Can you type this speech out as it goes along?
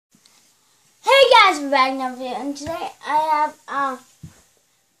guys, we're back in another video, and today I have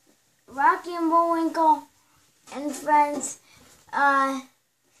Rocky and Bullwinkle and Friends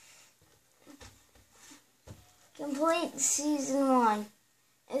complete season 1.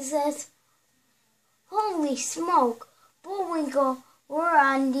 It says, holy smoke, Bullwinkle, we're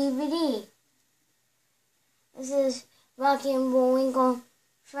on DVD. This is Rocky and Bullwinkle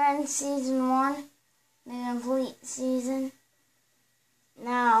Friends season 1, the complete season.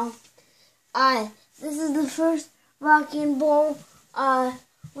 Now, this is the first Rocky and Bullwinkle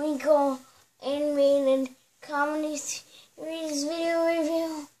animated comedy series video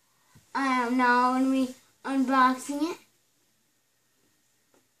review. I am now going to be unboxing it.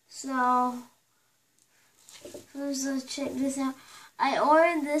 So, first let's check this out. I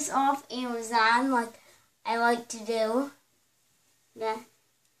ordered this off Amazon like I like to do. Yeah,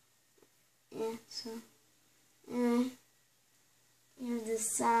 so, here's the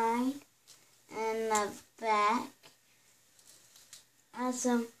side and the back. Has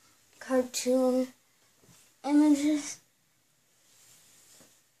some cartoon images.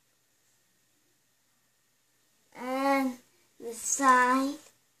 And the side.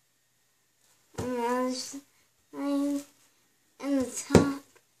 And the other side. And the top.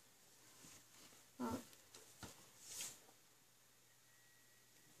 Oh.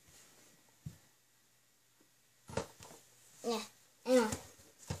 Yeah, anyway.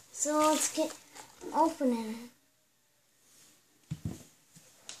 So let's get opening it.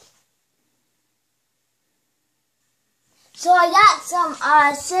 So I got some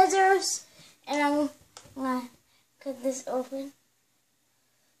scissors, and I'm gonna cut this open.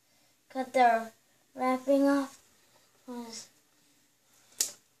 Cut the wrapping off.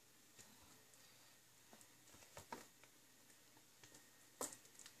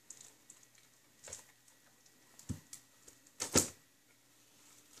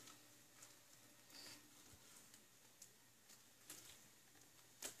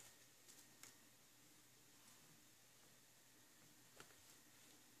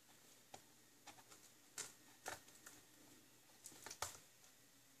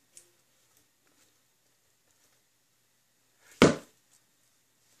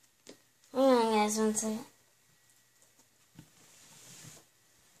 Hang on, guys, one second.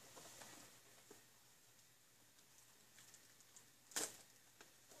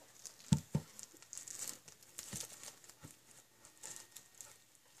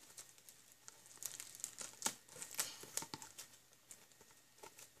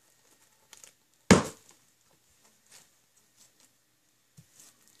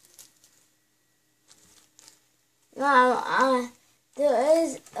 Now, there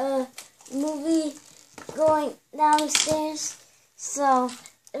is a movie going downstairs, so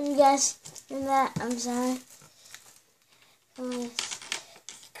if you guys hear that, I'm sorry. Let's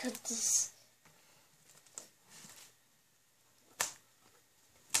cut this.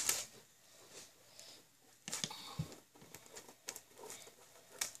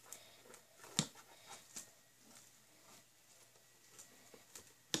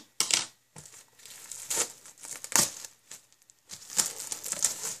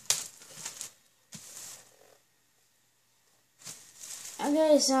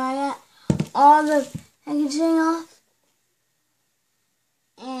 Okay, so I got all the packaging off,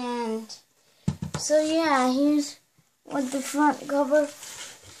 and so yeah, here's what the front cover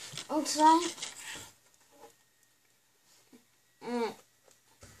looks like, and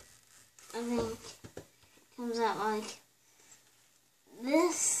I think it comes out like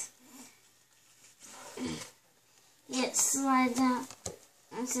this. It slides out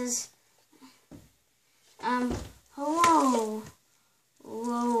and says, hello.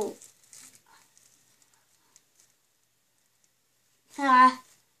 Whoa.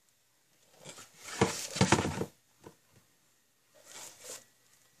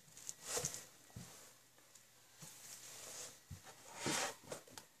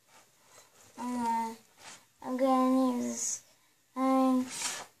 I'm gonna use this thing,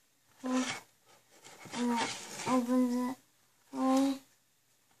 and that opens it away,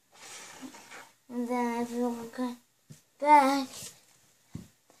 and then if you look back,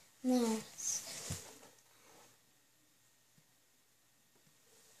 there's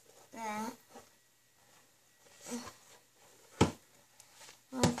that.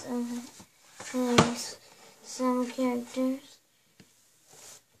 Let's open it. There's some characters.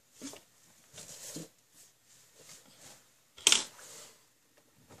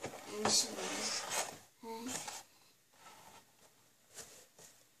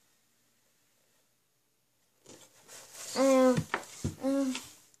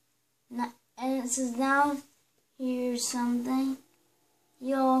 And it says, now here's something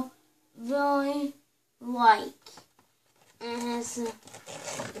you'll really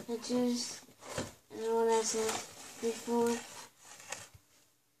features, as what I said before,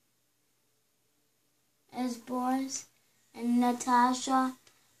 as Boris and Natasha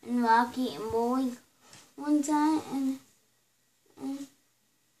and Rocky and Bullwinkle one time, and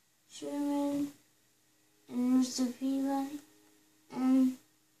Sherman and Mr. Peabody, and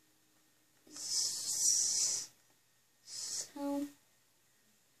so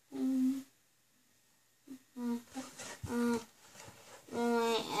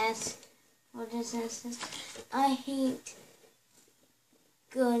I ask what this is. I hate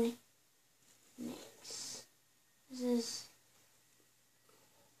good names. This is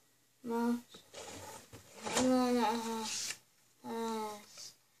mouse, and then it has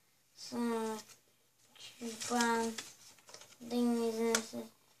some brown thingies, and it says,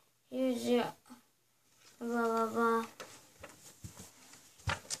 here's your blah blah blah.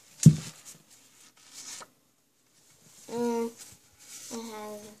 And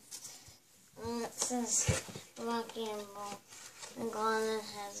it says Rocky and Bullwinkle, and it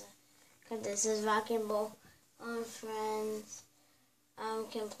has because this is Rocky and Bull on Friends,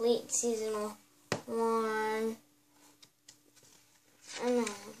 complete season 1, and then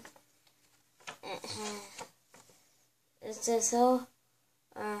it says hello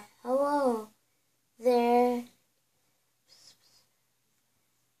there.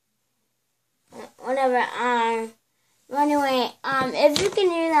 Whatever. Anyway, if you can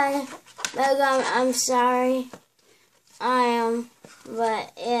hear that background, I'm sorry.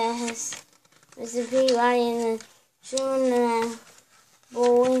 But yes, Mr. Peabody and then Sherman and then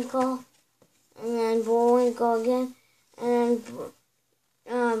Bullwinkle, and then Bullwinkle again, and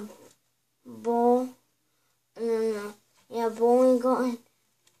then Bull, and then Bullwinkle and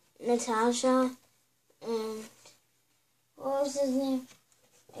Natasha, and what was his name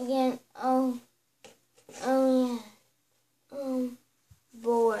again?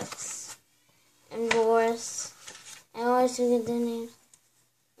 Boris. And Boris. I always forget their names.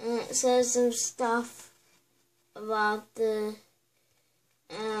 And it says some stuff about the,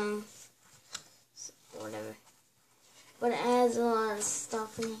 whatever. But it has a lot of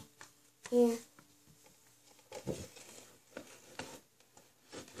stuff in here.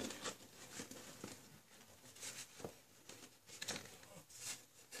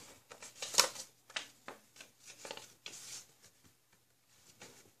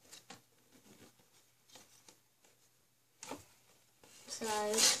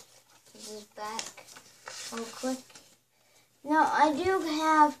 Sorry, this is back real quick. Now, I do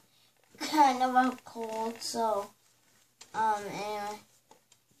have kind of a cold, so, anyway.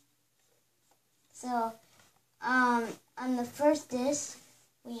 So, on the first disc,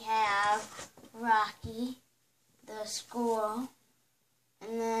 we have Rocky, the squirrel,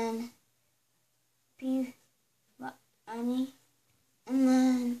 and then Peabody, and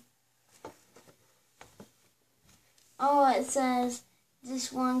then, it says,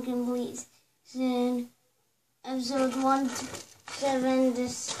 this one completes in episode 1 to 7.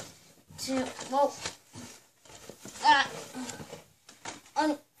 This to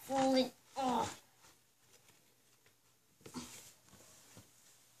unfolded.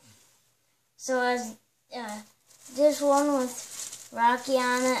 So as this one with Rocky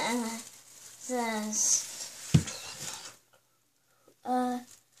on it, and it says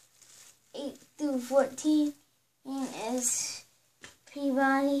 8 through 14 is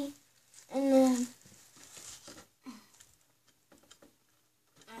Peabody, and then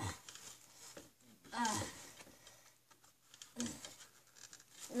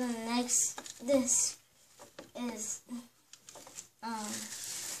the next this is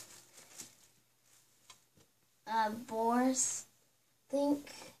Boris. I think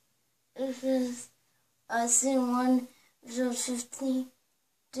this is scene 1, episode 15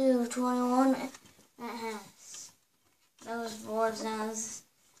 to 21. It has those boards, and it's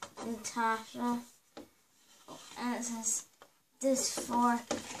Natasha, and it says this for,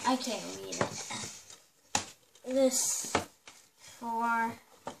 I can't read it, this for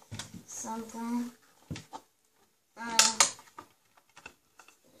something,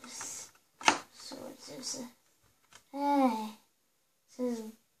 so it's just hey, it says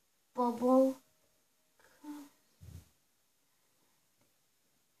bubble.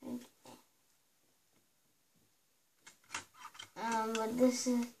 But this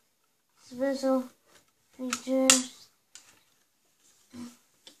is special features.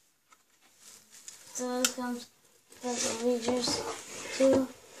 So it comes special features too.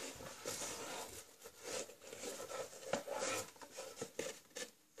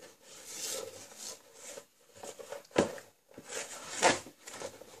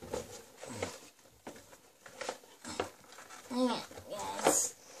 Hang on,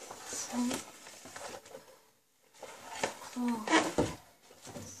 guys.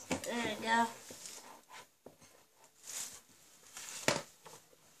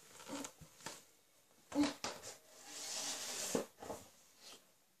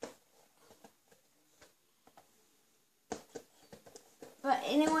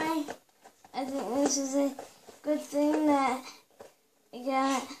 this is a good thing that I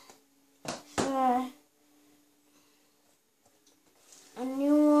got for a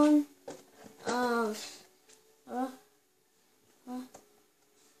new one of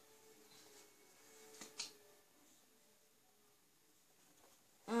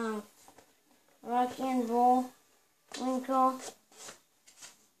Rocky and Bullwinkle.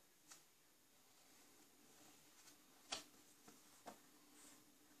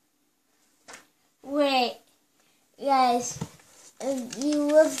 Wait, guys, if you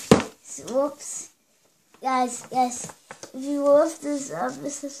lift, guys, if you lift this up,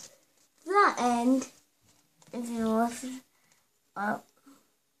 this is the end. If you lift it up.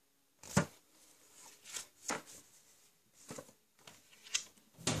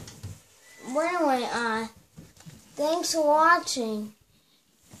 Anyway, thanks for watching.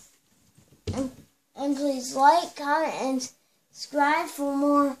 And please like, comment, and subscribe for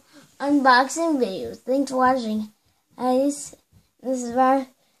more unboxing videos. Thanks for watching. Guys, this is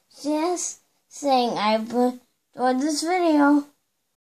Marcius saying I enjoyed this video.